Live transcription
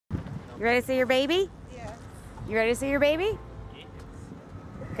You ready to see your baby? Yeah. You ready to see your baby? Yes.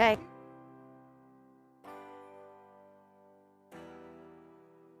 Okay.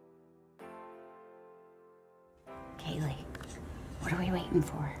 Kaylee, what are we waiting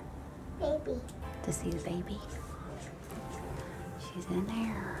for? Baby. To see the baby? She's in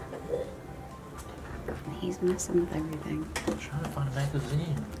there. And he's messing with everything. I'm trying to find a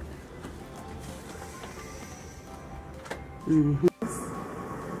magazine. Mm-hmm.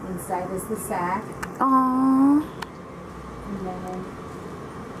 Inside is the sack. Aww. And then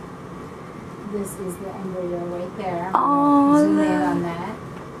this is the embryo right there. Aww. Zoom in on that.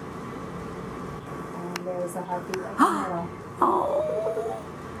 And there's the heartbeat right in the middle. Oh.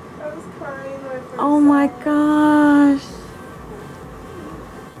 I was crying when I first Oh my gosh.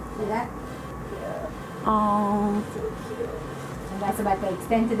 See that? Oh. And that's about to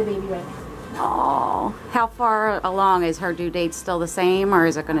extend to the baby right now. Oh. How far along? Is her due date still the same, or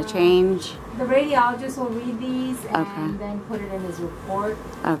is it going to change? The radiologist will read these and Okay. then put it in his report.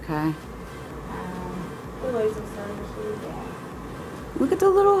 Okay. The laser service, yeah. Look at the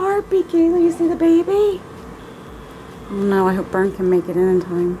little heartbeat, Kaylee. You see the baby? Oh no, I hope Bern can make it in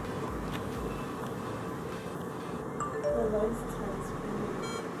time.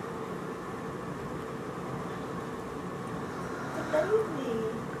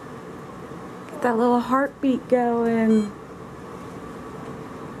 Get that little heartbeat going.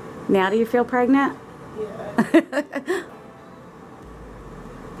 Now do you feel pregnant? Yeah.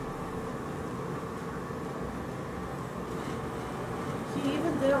 She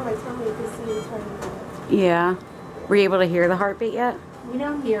even did on my tummy, you could see it turning. Yeah. Were you able to hear the heartbeat yet? We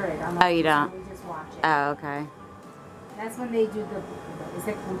don't hear it. Oh, you don't? We just watch it. Oh, okay. That's when they do is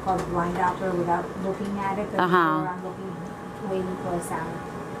it called blind opera without looking at it. Uh-huh. I'm looking, waiting for a sound.